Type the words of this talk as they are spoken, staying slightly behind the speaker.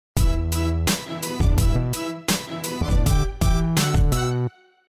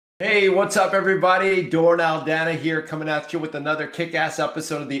Hey, what's up, everybody? Dornal Dana here, coming at you with another kick-ass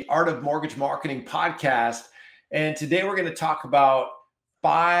episode of the Art of Mortgage Marketing podcast. And today we're going to talk about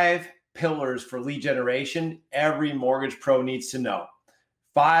 5 pillars for lead generation every mortgage pro needs to know.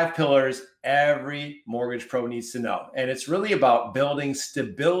 5 pillars every mortgage pro needs to know. And it's really about building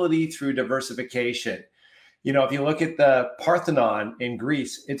stability through diversification. You know, if you look at the Parthenon in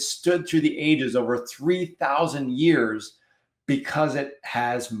Greece, it stood through the ages over 3,000 years because it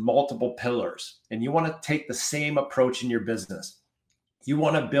has multiple pillars. And you want to take the same approach in your business. You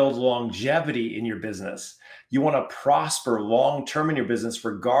want to build longevity in your business. You want to prosper long-term in your business,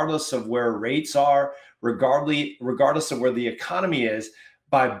 regardless of where rates are, regardless of where the economy is,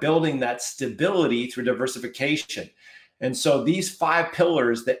 by building that stability through diversification. And so these 5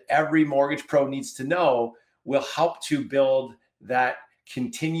 pillars that every mortgage pro needs to know will help to build that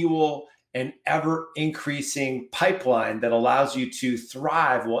continual and ever increasing pipeline that allows you to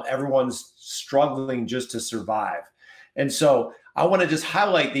thrive while everyone's struggling just to survive. And so I want to just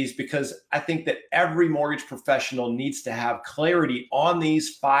highlight these because I think that every mortgage professional needs to have clarity on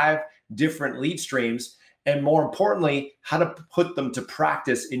these 5 different lead streams, and more importantly, how to put them to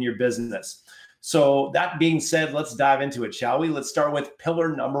practice in your business. So that being said, let's dive into it, shall we? Let's start with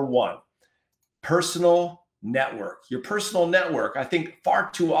pillar number 1, personal network. Your personal network. I think far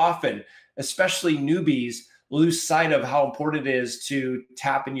too often, especially newbies, lose sight of how important it is to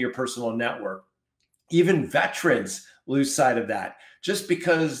tap into your personal network. Even veterans lose sight of that. Just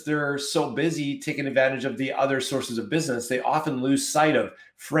because they're so busy taking advantage of the other sources of business, they often lose sight of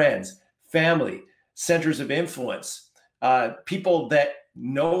friends, family, centers of influence, people that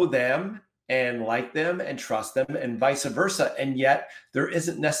know them and like them and trust them, and vice versa. And yet there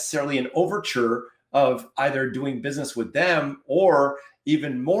isn't necessarily an overture of either doing business with them, or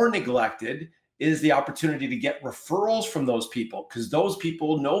even more neglected is the opportunity to get referrals from those people, because those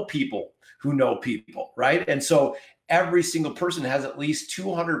people know people who know people, right? And so every single person has at least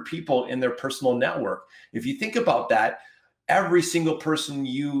 200 people in their personal network. If you think about that, every single person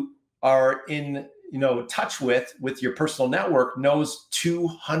you are in touch with your personal network knows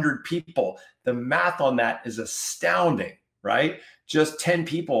 200 people. The math on that is astounding, right? Just 10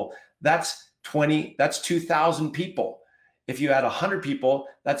 people, that's 2,000 people. If you had 100 people,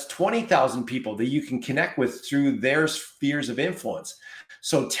 that's 20,000 people that you can connect with through their spheres of influence.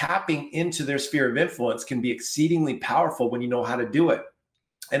 So tapping into their sphere of influence can be exceedingly powerful when you know how to do it.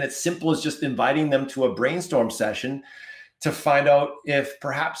 And it's simple as just inviting them to a brainstorm session to find out if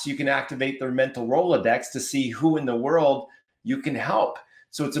perhaps you can activate their mental Rolodex to see who in the world you can help.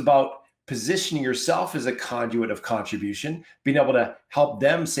 So it's about positioning yourself as a conduit of contribution, being able to help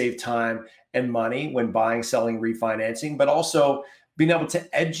them save time and money when buying, selling, refinancing, but also being able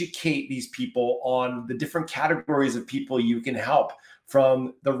to educate these people on the different categories of people you can help,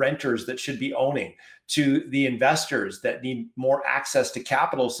 from the renters that should be owning to the investors that need more access to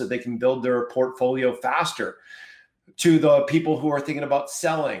capital so they can build their portfolio faster, to the people who are thinking about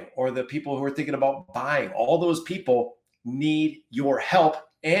selling or the people who are thinking about buying. All those people need your help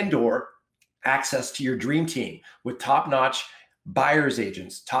and/or access to your dream team with top-notch buyer's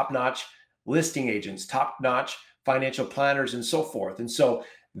agents, top-notch listing agents, top-notch financial planners, and so forth. And so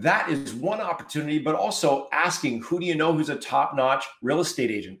that is one opportunity, but also asking, who do you know who's a top-notch real estate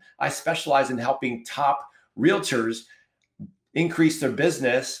agent? I specialize in helping top realtors increase their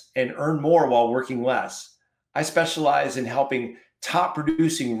business and earn more while working less. I specialize in helping top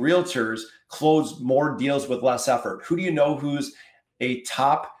producing realtors close more deals with less effort. Who do you know who's a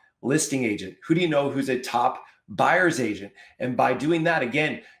top listing agent? Who do you know who's a top buyer's agent? And by doing that,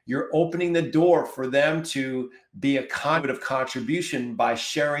 again, you're opening the door for them to be a conduit of contribution by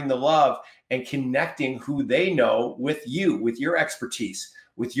sharing the love and connecting who they know with you, with your expertise,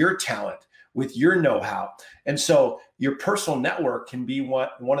 with your talent, with your know-how. And so your personal network can be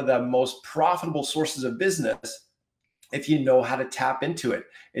one of the most profitable sources of business if you know how to tap into it.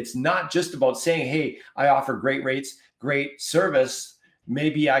 It's not just about saying, hey, I offer great rates, great service,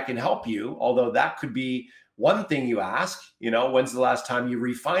 maybe I can help you, although that could be one thing you ask. When's the last time you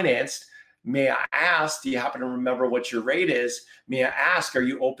refinanced? May I ask, do you happen to remember what your rate is? May I ask, are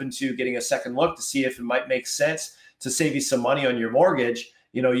you open to getting a second look to see if it might make sense to save you some money on your mortgage?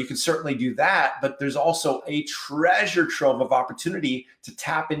 You can certainly do that, but there's also a treasure trove of opportunity to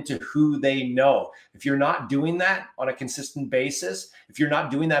tap into who they know. If you're not doing that on a consistent basis, if you're not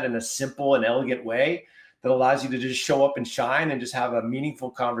doing that in a simple and elegant way that allows you to just show up and shine and just have a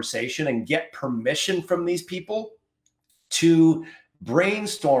meaningful conversation and get permission from these people to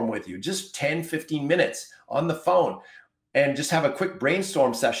brainstorm with you, just 10, 15 minutes on the phone. and just have a quick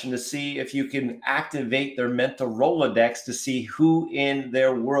brainstorm session to see if you can activate their mental Rolodex to see who in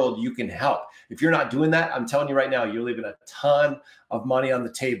their world you can help. If you're not doing that, I'm telling you right now, you're leaving a ton of money on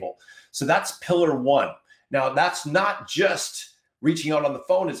the table. So that's pillar one. Now, that's not just reaching out on the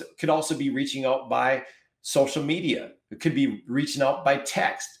phone. It could also be reaching out by social media. It could be reaching out by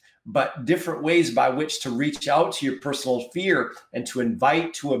text, but different ways by which to reach out to your personal sphere and to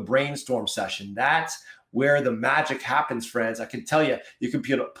invite to a brainstorm session. That's where the magic happens, friends. I can tell you, you can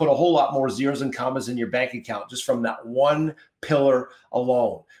put a whole lot more zeros and commas in your bank account just from that one pillar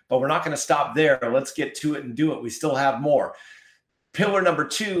alone. But we're not going to stop there. Let's get to it and do it. We still have more. Pillar number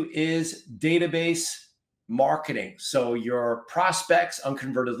two is database marketing. So your prospects,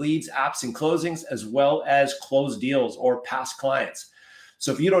 unconverted leads, apps, and closings, as well as closed deals or past clients.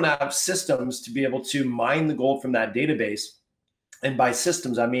 So if you don't have systems to be able to mine the gold from that database, and by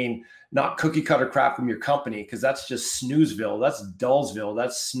systems, I mean not cookie cutter crap from your company, because that's just snoozeville, that's dullsville,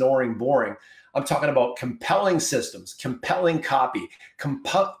 that's snoring boring. I'm talking about compelling systems, compelling copy,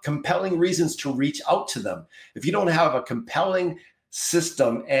 compelling reasons to reach out to them. If you don't have a compelling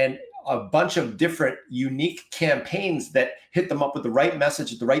system and a bunch of different unique campaigns that hit them up with the right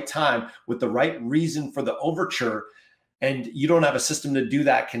message at the right time, with the right reason for the overture, and you don't have a system to do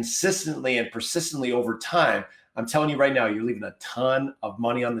that consistently and persistently over time, I'm telling you right now, you're leaving a ton of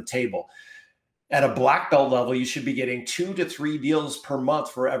money on the table. At a black belt level, you should be getting 2 to 3 deals per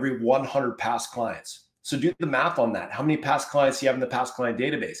month for every 100 past clients. So do the math on that. How many past clients do you have in the past client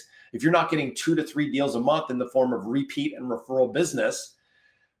database? If you're not getting 2 to 3 deals a month in the form of repeat and referral business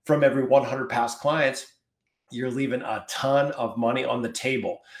from every 100 past clients, you're leaving a ton of money on the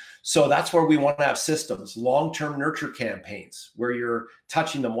table. So that's where we want to have systems, long-term nurture campaigns, where you're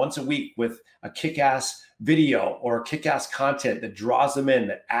touching them once a week with a kick-ass video or kick-ass content that draws them in,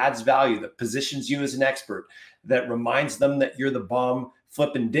 that adds value, that positions you as an expert, that reminds them that you're the bum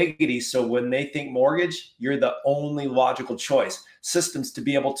flipping diggity. So when they think mortgage, you're the only logical choice. Systems to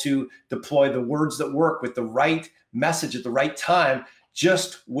be able to deploy the words that work with the right message at the right time,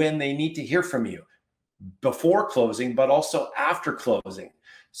 just when they need to hear from you, before closing, but also after closing.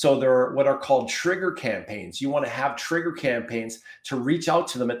 So there are what are called trigger campaigns. You want to have trigger campaigns to reach out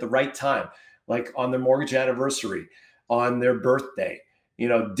to them at the right time, like on their mortgage anniversary, on their birthday,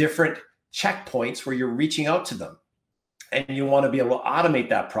 different checkpoints where you're reaching out to them. And you want to be able to automate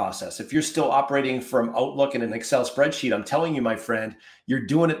that process. If you're still operating from Outlook and an Excel spreadsheet, I'm telling you, my friend, you're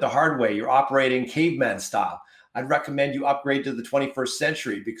doing it the hard way. You're operating caveman style. I'd recommend you upgrade to the 21st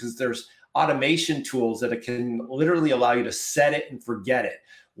century, because there's automation tools that can literally allow you to set it and forget it.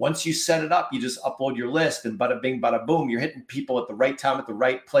 Once you set it up, you just upload your list and bada bing, bada boom, you're hitting people at the right time, at the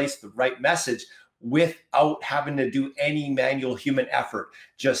right place, the right message, without having to do any manual human effort.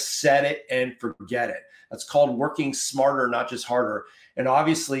 Just set it and forget it. That's called working smarter, not just harder. And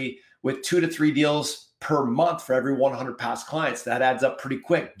obviously, with 2 to 3 deals per month for every 100 past clients, that adds up pretty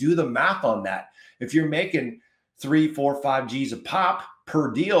quick. Do the math on that. If you're making 3, 4, 5 G's a pop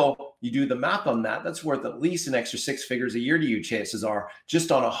per deal, you do the math on that, that's worth at least an extra 6 figures a year to you, chances are,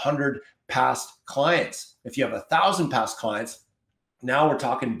 just on 100 past clients. If you have 1,000 past clients, now we're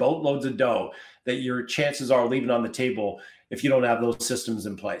talking boatloads of dough that your chances are leaving on the table if you don't have those systems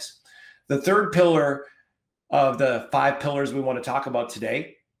in place. The third pillar of the 5 pillars we want to talk about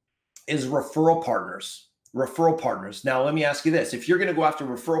today is referral partners. Referral partners. Now, let me ask you this. If you're going to go after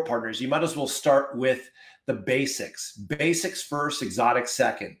referral partners, you might as well start with the basics. Basics first, exotic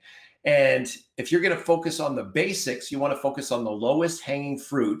second. And if you're going to focus on the basics, you want to focus on the lowest hanging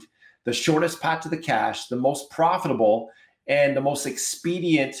fruit, the shortest path to the cash, the most profitable, and the most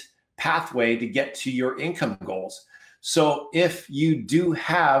expedient pathway to get to your income goals. So if you do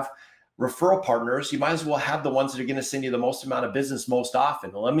have referral partners, you might as well have the ones that are going to send you the most amount of business most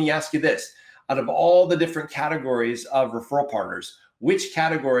often. Well, let me ask you this. Out of all the different categories of referral partners, which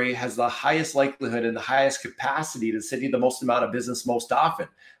category has the highest likelihood and the highest capacity to send you the most amount of business most often?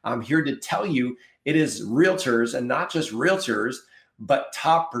 I'm here to tell you it is realtors, and not just realtors, but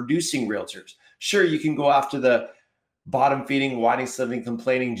top producing realtors. Sure, you can go after the bottom feeding, whiting, sliving,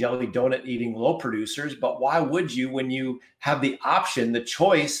 complaining, jelly donut eating low producers, but why would you when you have the option, the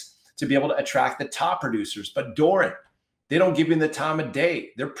choice to be able to attract the top producers? But Doran, they don't give you the time of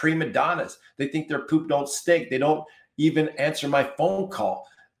day. They're prima donnas. They think their poop don't stink. They don't even answer my phone call.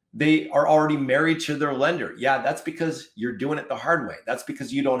 They are already married to their lender. Yeah, that's because you're doing it the hard way. That's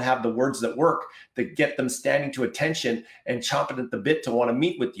because you don't have the words that work that get them standing to attention and chomping at the bit to want to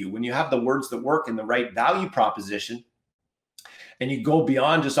meet with you. When you have the words that work and the right value proposition, and you go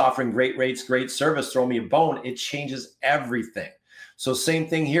beyond just offering great rates, great service, throw me a bone, it changes everything. So same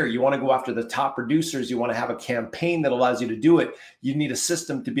thing here. You want to go after the top producers. You want to have a campaign that allows you to do it. You need a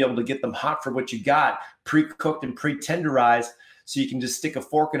system to be able to get them hot for what you got, pre-cooked and pre-tenderized, so you can just stick a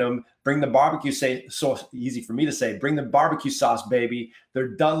fork in them, bring the barbecue, so easy for me to say, bring the barbecue sauce, baby. They're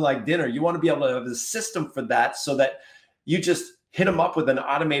done like dinner. You want to be able to have a system for that so that you just hit them up with an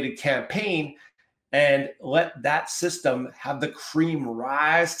automated campaign and let that system have the cream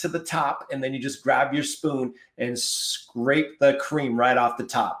rise to the top. And then you just grab your spoon and scrape the cream right off the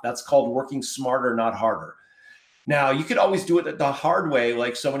top. That's called working smarter, not harder. Now, you could always do it the hard way,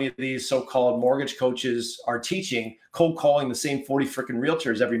 like so many of these so-called mortgage coaches are teaching, cold calling the same 40 freaking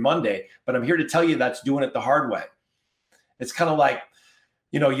realtors every Monday. But I'm here to tell you that's doing it the hard way. It's kind of like,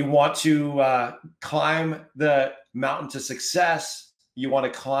 you want to climb the mountain to success. You want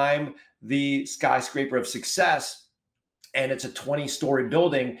to climb the skyscraper of success, and it's a 20-story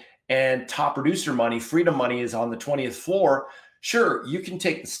building, and top producer money, freedom money, is on the 20th floor. Sure, you can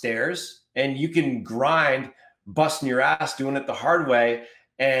take the stairs and you can grind, busting your ass, doing it the hard way,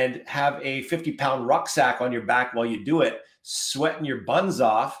 and have a 50-pound rucksack on your back while you do it, sweating your buns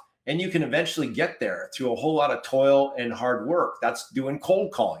off, and you can eventually get there through a whole lot of toil and hard work. That's doing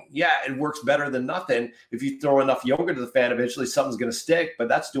cold calling. Yeah, it works better than nothing. If you throw enough yogurt to the fan, eventually something's going to stick, but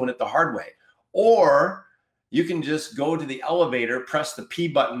that's doing it the hard way. Or you can just go to the elevator, press the P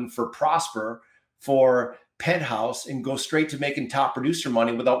button for Prosper, for Penthouse, and go straight to making top producer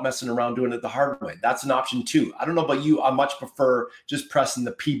money without messing around doing it the hard way. That's an option too. I don't know about you. I much prefer just pressing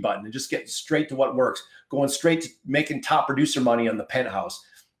the P button and just getting straight to what works, going straight to making top producer money on the Penthouse,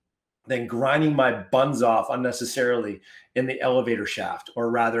 than grinding my buns off unnecessarily in the elevator shaft,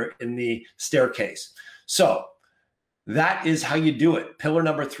 or rather in the staircase. So that is how you do it. Pillar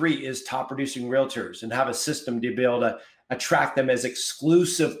number 3 is top producing realtors, and have a system to be able to attract them as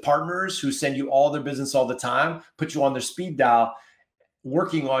exclusive partners who send you all their business all the time, put you on their speed dial,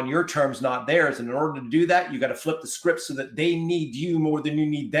 working on your terms, not theirs. And in order to do that, you got to flip the script so that they need you more than you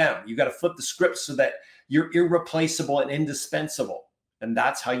need them. You got to flip the script so that you're irreplaceable and indispensable. And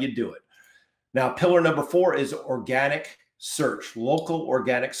that's how you do it. Now, pillar number 4 is organic search, local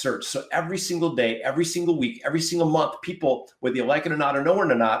organic search. So every single day, every single week, every single month, people, whether you like it or not or know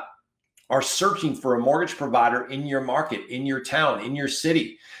it or not, are searching for a mortgage provider in your market, in your town, in your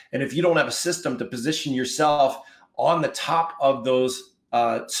city. And if you don't have a system to position yourself on the top of those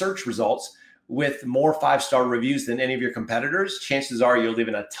search results with more 5-star reviews than any of your competitors, chances are you're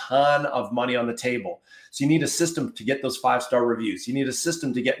leaving a ton of money on the table. So you need a system to get those 5-star reviews. You need a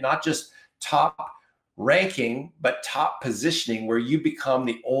system to get not just top ranking, but top positioning, where you become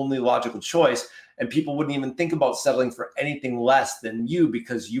the only logical choice. And people wouldn't even think about settling for anything less than you,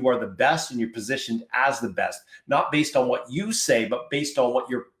 because you are the best and you're positioned as the best, not based on what you say, but based on what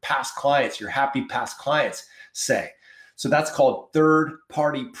your past clients, your happy past clients say. So that's called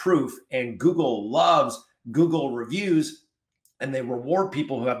third-party proof. And Google loves Google reviews, and they reward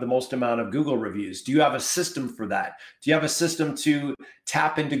people who have the most amount of Google reviews. Do you have a system for that? Do you have a system to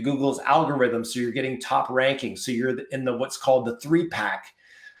tap into Google's algorithm so you're getting top rankings? So you're in the what's called the 3-pack,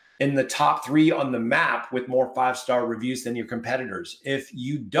 in the top 3 on the map with more 5-star reviews than your competitors. If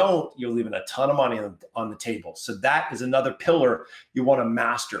you don't, you're leaving a ton of money on the table. So that is another pillar you want to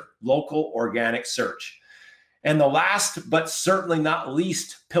master: local organic search. And the last, but certainly not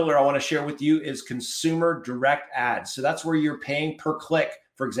least, pillar I want to share with you is consumer direct ads. So that's where you're paying per click,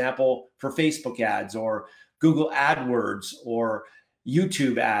 for example, for Facebook ads or Google AdWords or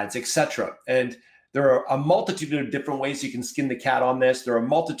YouTube ads, etc. And there are a multitude of different ways you can skin the cat on this. There are a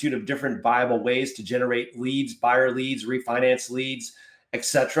multitude of different viable ways to generate leads, buyer leads, refinance leads,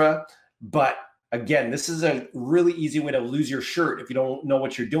 etc. But again, this is a really easy way to lose your shirt if you don't know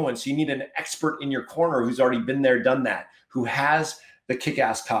what you're doing. So you need an expert in your corner who's already been there, done that, who has the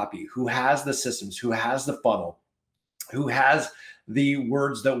kick-ass copy, who has the systems, who has the funnel, who has the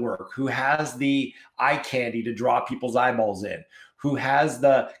words that work, who has the eye candy to draw people's eyeballs in, who has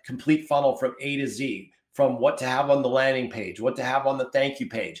the complete funnel from A to Z, from what to have on the landing page, what to have on the thank you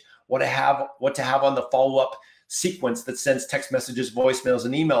page, what to have on the follow-up sequence that sends text messages, voicemails,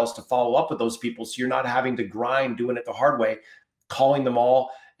 and emails to follow up with those people. So you're not having to grind, doing it the hard way, calling them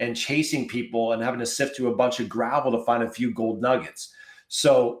all and chasing people and having to sift through a bunch of gravel to find a few gold nuggets.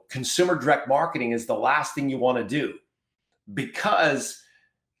 So consumer direct marketing is the last thing you want to do, because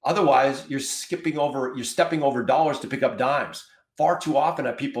otherwise you're stepping over dollars to pick up dimes. Far too often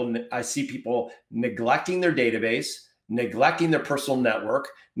I see people neglecting their database, neglecting their personal network,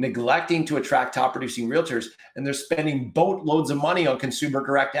 neglecting to attract top producing realtors, and they're spending boatloads of money on consumer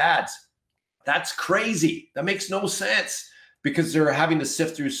direct ads. That's crazy. That makes no sense. because they're having to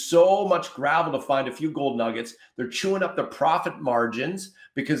sift through so much gravel to find a few gold nuggets. They're chewing up their profit margins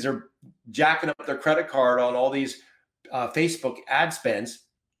because they're jacking up their credit card on all these Facebook ad spends,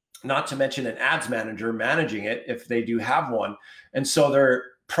 not to mention an ads manager managing it if they do have one. And so their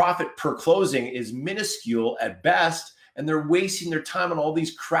profit per closing is minuscule at best, and they're wasting their time on all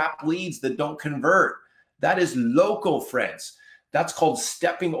these crap leads that don't convert. That is loco, friends. That's called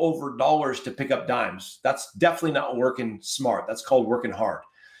stepping over dollars to pick up dimes. That's definitely not working smart. That's called working hard.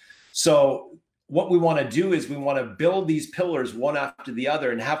 So what we want to do is we want to build these pillars one after the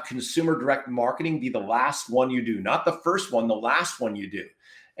other and have consumer direct marketing be the last one you do, not the first one, the last one you do.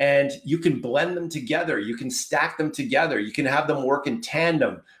 And you can blend them together. You can stack them together. You can have them work in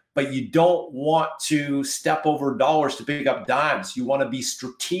tandem, but you don't want to step over dollars to pick up dimes. You want to be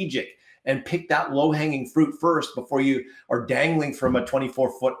strategic and pick that low-hanging fruit first before you are dangling from a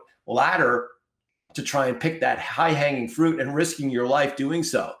 24-foot ladder to try and pick that high-hanging fruit and risking your life doing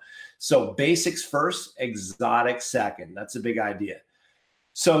so. So basics first, exotic second. That's a big idea.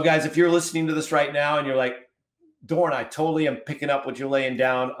 So guys, if you're listening to this right now and you're like, Dorn, I totally am picking up what you're laying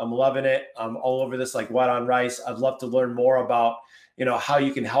down. I'm loving it. I'm all over this like white on rice. I'd love to learn more about, how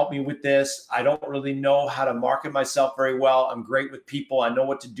you can help me with this. I don't really know how to market myself very well. I'm great with people. I know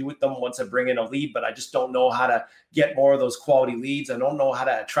what to do with them once I bring in a lead, but I just don't know how to get more of those quality leads. I don't know how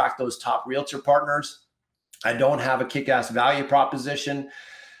to attract those top realtor partners. I don't have a kick-ass value proposition.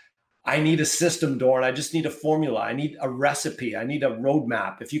 I need a system, Dorn. I just need a formula. I need a recipe. I need a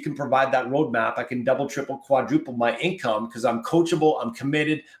roadmap. If you can provide that roadmap, I can double, triple, quadruple my income because I'm coachable, I'm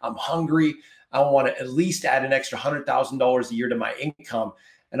committed, I'm hungry. I want to at least add an extra $100,000 a year to my income.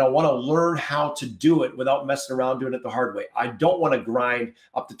 And I want to learn how to do it without messing around doing it the hard way. I don't want to grind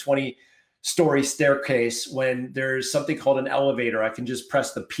up the 20-story staircase when there's something called an elevator. I can just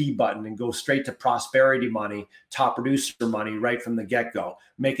press the P button and go straight to prosperity money, top producer money right from the get-go,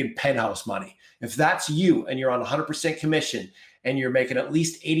 making penthouse money. If that's you and you're on 100% commission and you're making at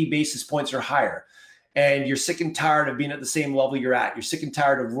least 80 basis points or higher, and you're sick and tired of being at the same level you're at, you're sick and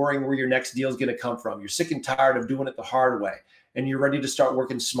tired of worrying where your next deal is going to come from, you're sick and tired of doing it the hard way, and you're ready to start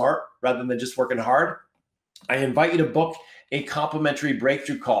working smart rather than just working hard, I invite you to book a complimentary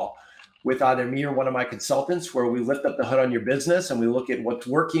breakthrough call with either me or one of my consultants where we lift up the hood on your business and we look at what's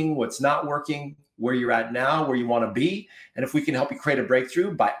working, what's not working, where you're at now, where you want to be. And if we can help you create a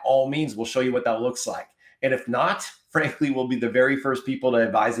breakthrough, by all means, we'll show you what that looks like. And if not, frankly, we'll be the very first people to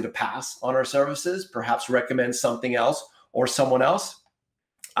advise you to pass on our services, perhaps recommend something else or someone else.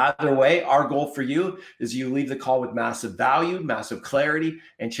 Either way, our goal for you is you leave the call with massive value, massive clarity,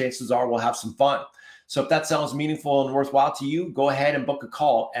 and chances are we'll have some fun. So if that sounds meaningful and worthwhile to you, go ahead and book a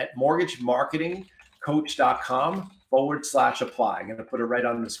call at mortgagemarketingcoach.com/apply. I'm going to put it right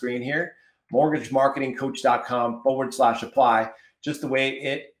on the screen here, mortgagemarketingcoach.com/apply, just the way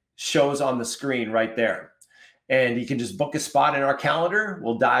it shows on the screen right there. And you can just book a spot in our calendar.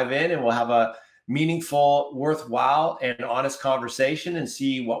 We'll dive in and we'll have a meaningful, worthwhile, and honest conversation and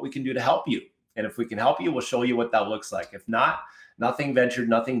see what we can do to help you. And if we can help you, we'll show you what that looks like. If not, nothing ventured,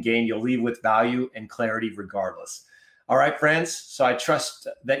 nothing gained. You'll leave with value and clarity regardless. All right, friends. So I trust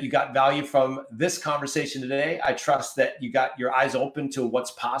that you got value from this conversation today. I trust that you got your eyes open to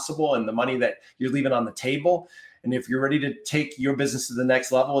what's possible and the money that you're leaving on the table. And if you're ready to take your business to the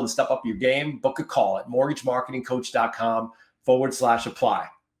next level and step up your game, book a call at mortgagemarketingcoach.com/apply.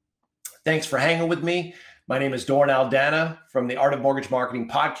 Thanks for hanging with me. My name is Dorn Aldana from the Art of Mortgage Marketing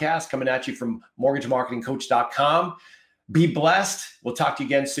podcast, coming at you from mortgagemarketingcoach.com. Be blessed. We'll talk to you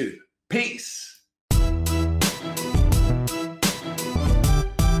again soon. Peace.